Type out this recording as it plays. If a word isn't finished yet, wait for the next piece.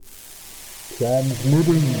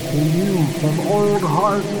Transmitting to you from Old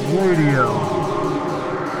Heart Radio.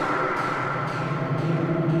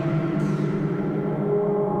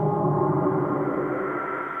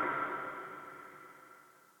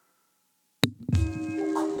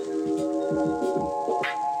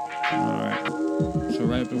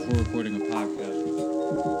 Right before recording a podcast.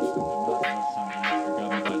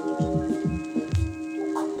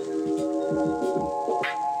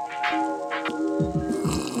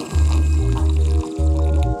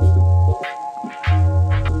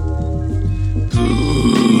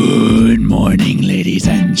 Good morning, ladies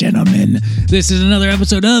and gentlemen. This is another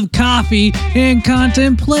episode of Coffee and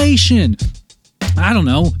Contemplation. I don't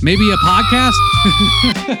know, maybe a podcast?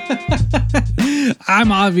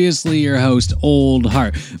 I'm obviously your host, Old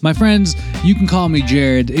Heart. My friends, you can call me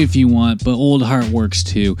Jared if you want, but Old Heart works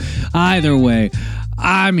too. Either way,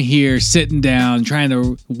 I'm here sitting down, trying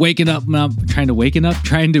to wake up my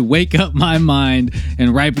mind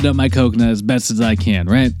and ripen up my coconut as best as I can,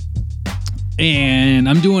 right? And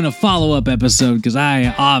I'm doing a follow-up episode because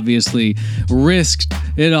I obviously risked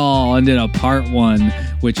it all and did a part 1,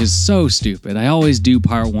 which is so stupid. I always do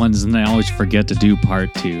part 1s and I always forget to do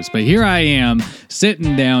part 2s. But here I am,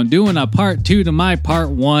 sitting down, doing a part 2 to my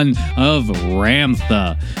part 1 of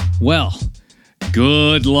Ramtha. Well,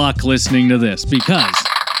 good luck listening to this because...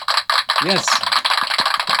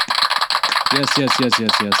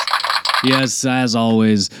 Yes, as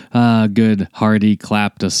always, good hearty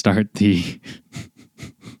clap to start the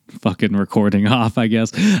fucking recording off, I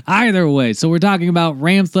guess. Either way, so we're talking about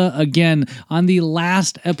Ramtha again. On the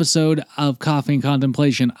last episode of Coffee and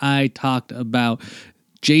Contemplation, I talked about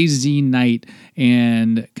Jay-Z Knight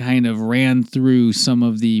and kind of ran through some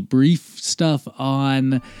of the brief stuff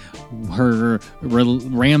on her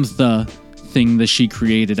Ramtha thing that she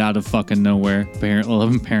created out of fucking nowhere,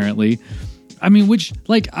 apparently. I mean, which,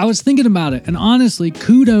 like, I was thinking about it, and honestly,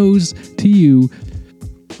 kudos to you.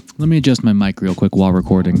 Let me adjust my mic real quick while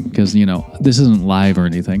recording, because, you know, this isn't live or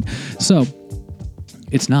anything. So,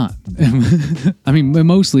 it's not. I mean, it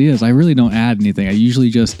mostly is. I really don't add anything. I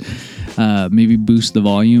usually just maybe boost the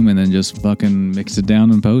volume and then just fucking mix it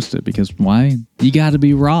down and post it, because why? You gotta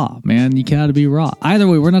be raw, man. You gotta be raw. Either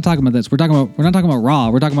way, we're not talking about this. We're not talking about raw.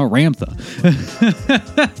 We're talking about Ramtha.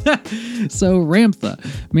 So Ramtha,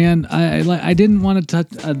 man, I didn't want to touch.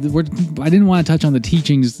 I didn't want to touch on the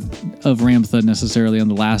teachings of Ramtha necessarily on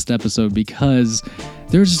the last episode because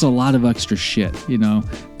there's just a lot of extra shit. You know,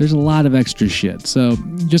 there's a lot of extra shit. So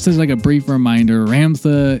just as like a brief reminder,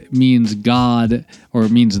 Ramtha means God, or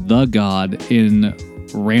it means the God in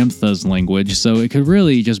Ramtha's language, so it could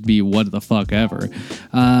really just be what the fuck ever.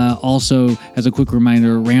 Also, as a quick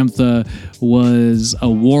reminder, Ramtha was a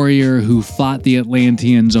warrior who fought the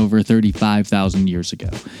Atlanteans over 35,000 years ago.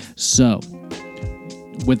 So,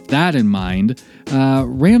 with that in mind,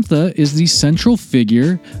 Ramtha is the central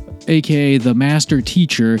figure, aka the master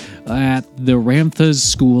teacher, at the Ramtha's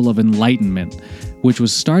School of Enlightenment, which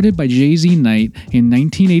was started by Jay-Z Knight in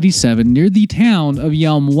 1987 near the town of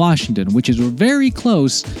Yelm, Washington, which is very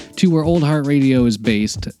close to where Old Heart Radio is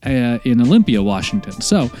based in Olympia, Washington.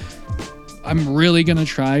 So I'm really going to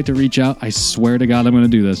try to reach out. I swear to God, I'm going to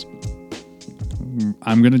do this.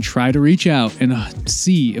 I'm going to try to reach out and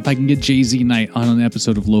see if I can get Jay-Z Knight on an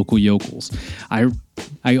episode of Local Yokels. I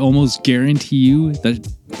almost guarantee you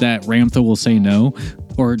that Ramtha will say no,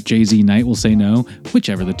 or Jay-Z Knight will say no,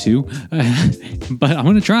 whichever the two. But I'm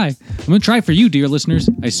going to try. I'm going to try for you, dear listeners.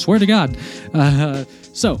 I swear to God. It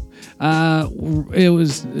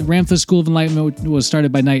was Ramtha's School of Enlightenment was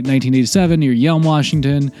started by Knight in 1987 near Yelm,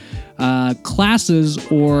 Washington. Classes,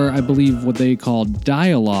 or I believe what they call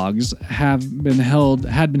dialogues, had been held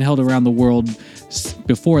around the world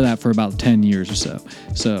before that for about 10 years or so.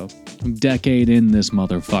 So, decade in this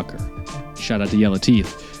motherfucker. Shout out to Yellow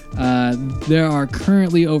Teeth. There are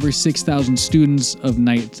currently over 6,000 students of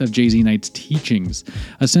Jay-Z Knight's teachings.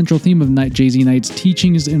 A central theme of Jay-Z Knight's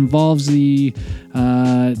teachings involves the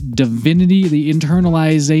divinity, the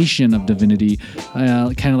internalization of divinity,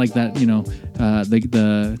 kind of like that, you know,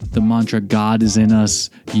 the mantra, God is in us,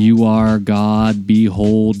 you are God,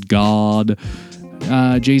 behold God.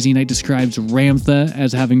 Jay-Z Knight describes Ramtha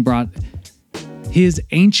as having brought his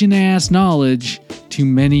ancient-ass knowledge to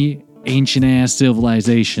many ancient-ass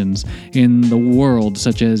civilizations in the world,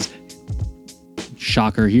 such as,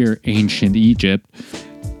 shocker here, ancient Egypt.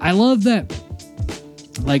 I love that,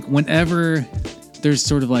 like, whenever there's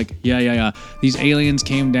sort of like, these aliens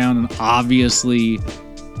came down and obviously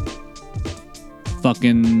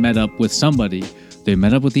fucking met up with somebody. They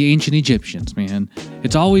met up with the ancient Egyptians, man.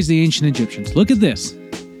 It's always the ancient Egyptians. Look at this.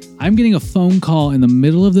 I'm getting a phone call in the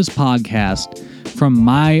middle of this podcast from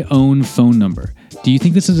my own phone number. Do you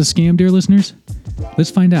think this is a scam, dear listeners?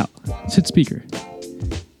 Let's find out. Let's hit speaker.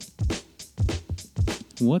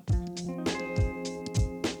 What?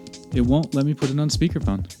 It won't let me put it on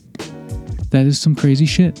speakerphone. That is some crazy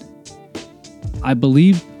shit. I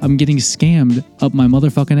believe I'm getting scammed up my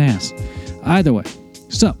motherfucking ass. Either way.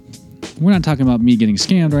 So, we're not talking about me getting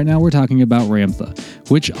scammed right now. We're talking about Ramtha,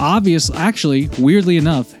 which actually, weirdly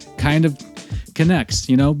enough, kind of connects,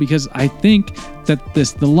 because I think that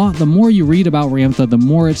the more you read about Ramtha, the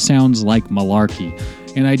more it sounds like malarkey.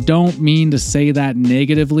 And I don't mean to say that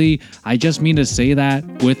negatively. I just mean to say that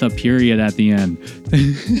with a period at the end.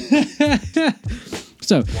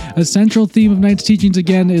 So, a central theme of Knight's teachings,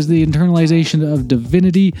 again, is the internalization of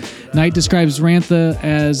divinity. Knight describes Ramtha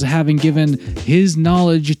as having given his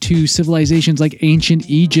knowledge to civilizations like ancient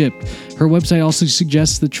Egypt. Her website also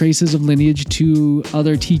suggests the traces of lineage to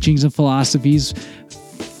other teachings and philosophies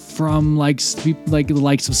from like the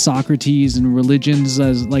likes of Socrates and religions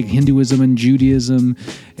as like Hinduism and Judaism,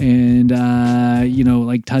 and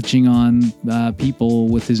like touching on people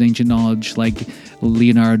with his ancient knowledge like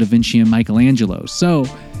Leonardo da Vinci and Michelangelo. So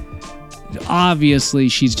obviously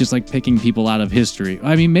she's just like picking people out of history.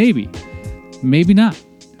 I mean, maybe not.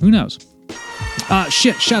 Who knows?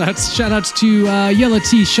 Shoutouts to Yellow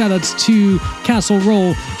Tea, shoutouts to Castle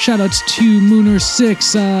Roll, shoutouts to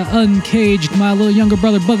Mooner6, Uncaged, my little younger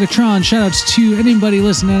brother Bugatron, shoutouts to anybody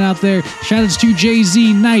listening out there, shoutouts to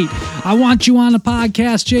Jay-Z Knight. I want you on a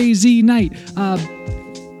podcast, Jay-Z Knight.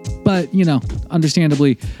 But,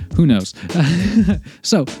 understandably, who knows?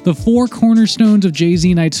 So, the 4 cornerstones of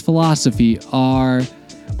Jay-Z Knight's philosophy are...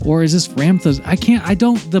 Or is this Ramtha's?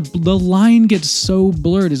 The line gets so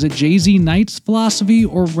blurred. Is it Jay-Z Knight's philosophy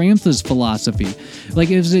or Ramtha's philosophy? Like,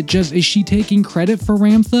 is she taking credit for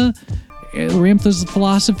Ramtha's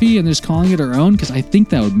philosophy and just calling it her own? Because I think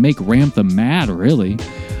that would make Ramtha mad, really.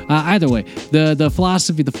 Either way, the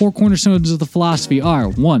philosophy, the 4 cornerstones of the philosophy are: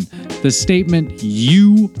 1, the statement,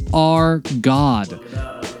 "You are God."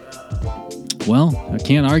 Well, I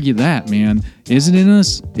can't argue that, man. Is it in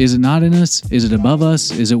us? Is it not in us? Is it above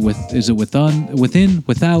us? Is it within,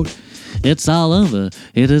 without? It's all over.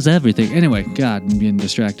 It is everything. Anyway, God, I'm getting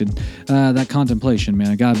distracted. That contemplation,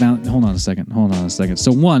 man. Hold on a second.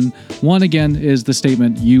 So one again is the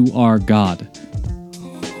statement, "You are God."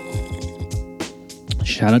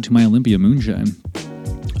 Shout out to my Olympia moonshine.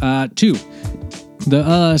 2,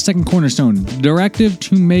 the second cornerstone, directive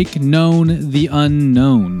to make known the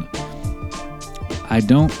unknown. I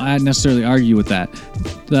don't necessarily argue with that.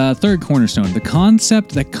 The 3rd cornerstone, the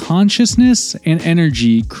concept that consciousness and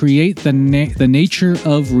energy create the nature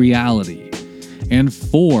of reality. And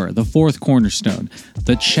 4, the 4th cornerstone,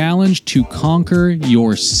 the challenge to conquer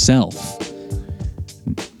yourself.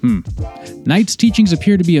 Knight's teachings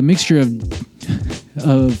appear to be a mixture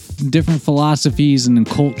of different philosophies and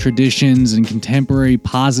occult traditions and contemporary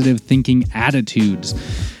positive thinking attitudes.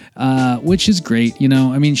 Which is great,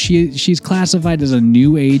 I mean, she's classified as a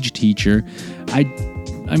New Age teacher.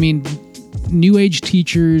 I mean, New Age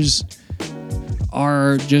teachers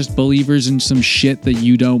are just believers in some shit that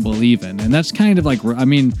you don't believe in, and that's kind of like, I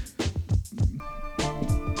mean,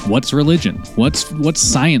 what's religion? What's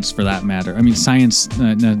science, for that matter? I mean, science.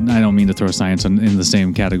 I don't mean to throw science in the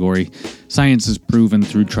same category. Science is proven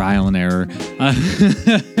through trial and error.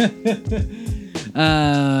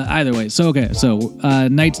 Either way, so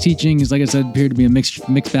Knight's teachings, like I said, appear to be a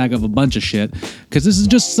mixed bag of a bunch of shit, because this is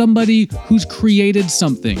just somebody who's created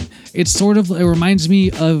something. It reminds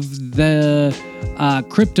me of the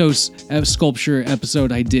Kryptos sculpture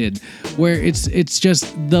episode I did, where it's just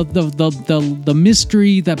the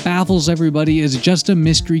mystery that baffles everybody is just a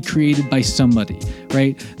mystery created by somebody,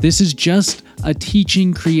 right? This is just a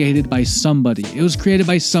teaching created by somebody. It was created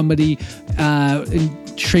by somebody and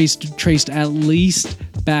traced at least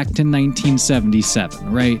back to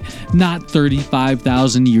 1977, right? Not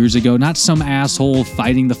 35,000 years ago, not some asshole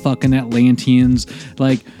fighting the fucking Atlanteans.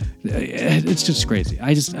 Like, it's just crazy.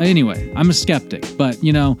 Anyway, I'm a skeptic, but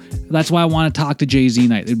that's why I want to talk to Jay-Z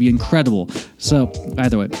Knight. It'd be incredible. So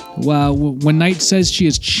either way, when Knight says she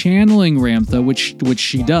is channeling Ramtha, which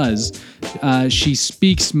she does, she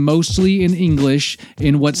speaks mostly in English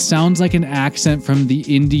in what sounds like an accent from the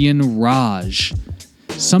Indian Raj.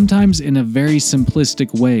 Sometimes in a very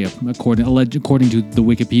simplistic way, according to the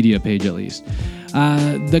Wikipedia page at least.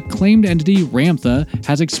 The claimed entity, Ramtha,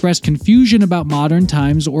 has expressed confusion about modern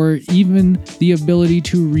times or even the ability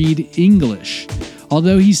to read English.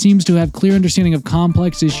 Although he seems to have clear understanding of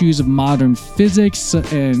complex issues of modern physics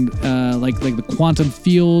and like the quantum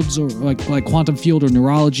fields or like quantum field or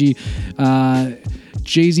neurology,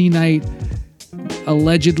 Jay-Z Knight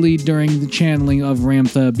allegedly during the channeling of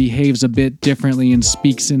Ramtha behaves a bit differently and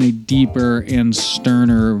speaks in a deeper and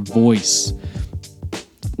sterner voice,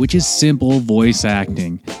 which is simple voice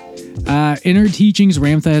acting. In her teachings,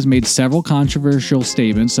 Ramtha has made several controversial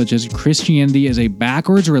statements, such as Christianity is a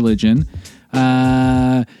backwards religion.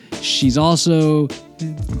 She's also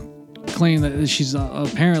claimed that she's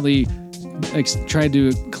apparently tried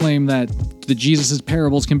to claim that the Jesus'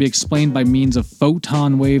 parables can be explained by means of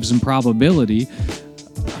photon waves and probability.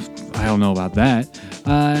 I don't know about that.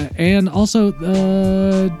 And also,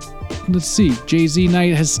 let's see. Jay-Z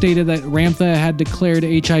Knight has stated that Ramtha had declared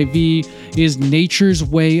HIV is nature's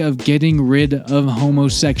way of getting rid of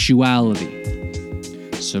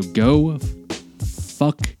homosexuality. So go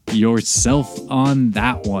fuck yourself on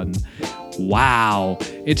that one. Wow.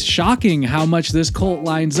 It's shocking how much this cult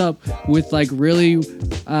lines up with like really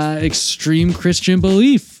extreme Christian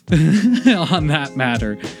belief on that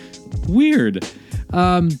matter. Weird.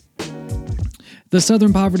 The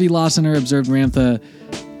Southern Poverty Law Center observed Ramtha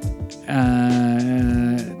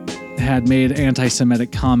had made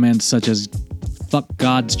anti-Semitic comments such as, "Fuck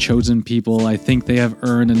God's chosen people. I think they have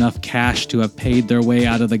earned enough cash to have paid their way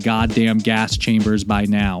out of the goddamn gas chambers by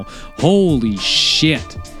now." Holy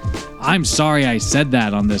shit. I'm sorry I said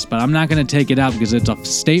that on this, but I'm not going to take it out because it's a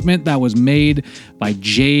statement that was made by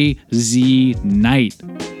Jay-Z Knight.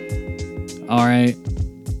 All right.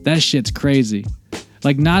 That shit's crazy.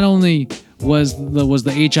 Like, not only was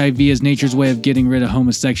the HIV as nature's way of getting rid of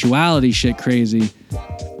homosexuality shit crazy,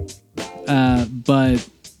 but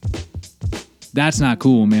that's not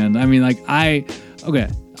cool, man. I mean, like, I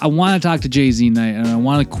want to talk to Jay-Z Knight and I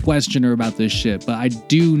want to question her about this shit, but I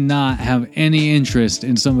do not have any interest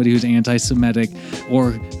in somebody who's anti-Semitic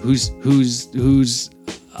or who's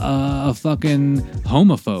a fucking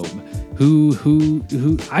homophobe.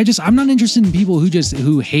 I'm not interested in people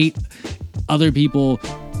who hate other people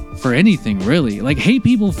for anything, really. Like, hate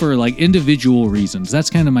people for like individual reasons. That's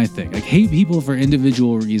kind of my thing. Like, hate people for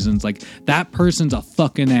individual reasons. Like, that person's a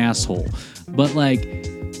fucking asshole. But like,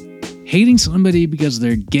 hating somebody because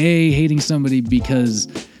they're gay, hating somebody because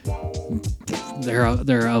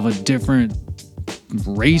they're of a different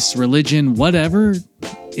race, religion, whatever,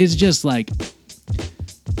 is just like,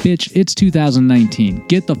 bitch, it's 2019.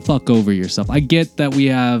 Get the fuck over yourself. I get that we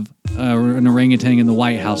have an orangutan in the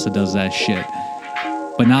White House that does that shit,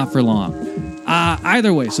 but not for long.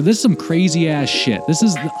 Either way, so this is some crazy ass shit. This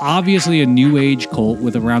is obviously a new age cult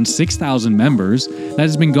with around 6,000 members that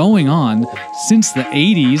has been going on since the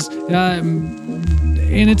 80s.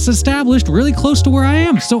 And it's established really close to where I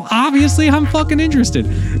am. So obviously I'm fucking interested.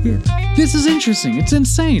 This is interesting. It's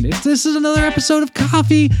insane. This is another episode of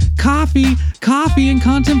Coffee, and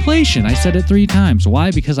Contemplation. I said it 3 times.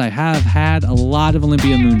 Why? Because I have had a lot of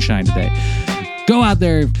Olympia moonshine today. Go out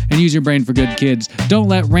there and use your brain for good, kids. Don't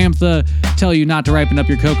let Ramtha tell you not to ripen up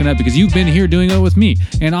your coconut because you've been here doing it with me.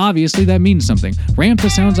 And obviously that means something. Ramtha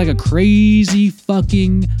sounds like a crazy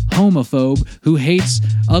fucking homophobe who hates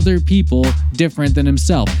other people different than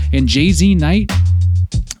himself. And Jay-Z Knight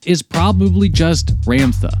is probably just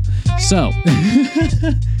Ramtha. So,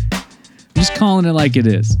 I'm just calling it like it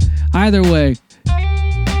is. Either way,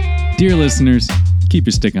 dear listeners, keep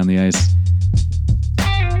your stick on the ice.